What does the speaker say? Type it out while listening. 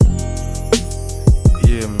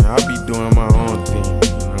I be doing my own thing, you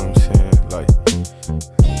know what I'm saying? Like,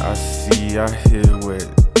 I see, I hear what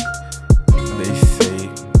they say,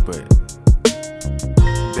 but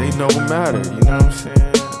they don't matter, you know what I'm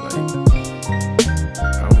saying? Like,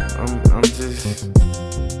 I'm just.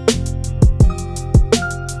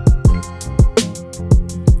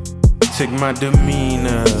 Check my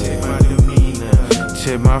demeanor,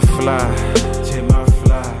 check my fly,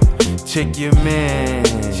 check your man,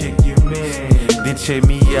 then check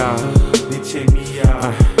me out.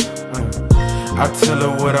 I tell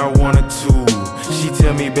her what I wanna do. She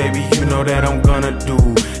tell me, baby, you know that I'm gonna do.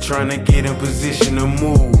 Tryna get in position to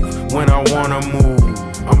move when I wanna move.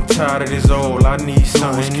 I'm tired of this old, I need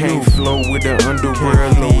something new. Can't flow with the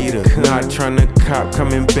underworld leader. Not tryna cop,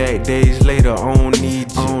 coming back days later. I don't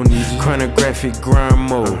need you. Chronographic grind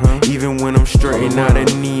mode. Even when I'm straighten out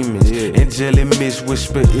anemas. Angelic mist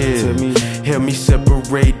whisper ear. Help me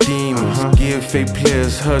separate demons. Give fake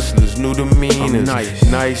players hustlers new demeanors.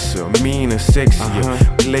 Nicer, meaner, sexier.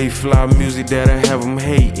 Play fly music that'll have them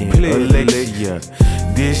hating. Alexia.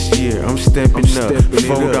 This year I'm stepping up.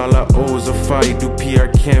 $4 O's a fight, do PR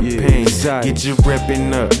campaigns. Get you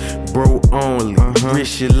reppin' up, bro only.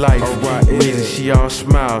 Risk your life. Reason she all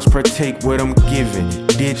smiles, partake what I'm giving.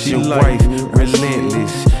 Ditch your wife,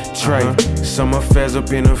 relentless. Trite, some affairs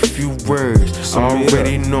up in a few words.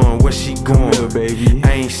 Already knowing where she going.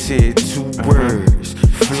 I ain't said 2 words.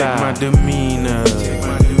 Fly. Check my demeanor,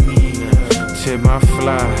 check my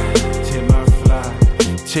fly,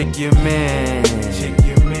 check your man,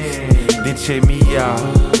 then check me out.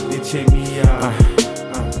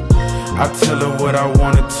 I tell her what I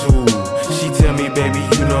wanna do. She tell me, baby,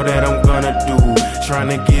 you know that I'm gonna do.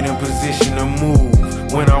 Tryna get in position to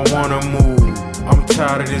move when I wanna move. I'm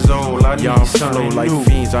tired of this old, I need something new. Like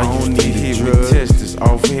fiends, I used to hit with testers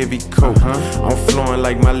off heavy coke. I'm flowing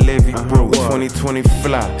like my levy broke. 2020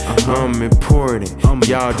 fly, I'm important.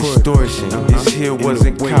 Y'all distortion. This here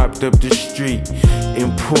wasn't copped up the street.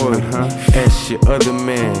 Important. Ask your other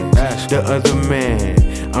man, the other man.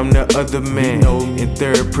 I'm the other man. In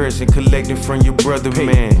third person, collecting from your brother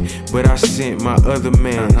man. But I sent my other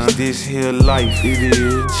man. This here life,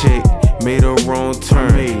 check. Made a wrong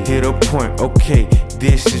turn, hit a point, okay,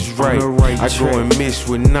 this is right. I go and miss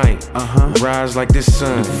with night, rise like the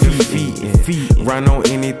sun, defeating. Run on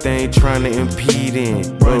anything, trying to impede in.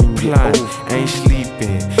 Apply, ain't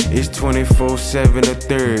sleeping. It's 24/7 or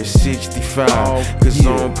 365. Cause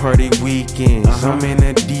on party weekends, I'm in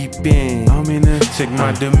a deep end. Check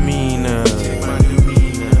my demeanor,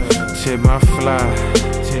 check my fly,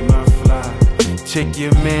 check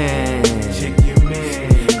your man,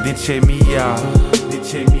 then check me out.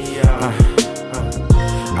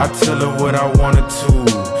 I tell her what I wanna do.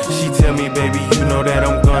 She tell me, baby, you know that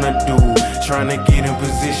I'm gonna do. Tryna get in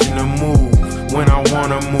position to move when I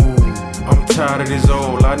wanna move. I'm tired of this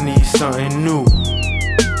old, I need something new.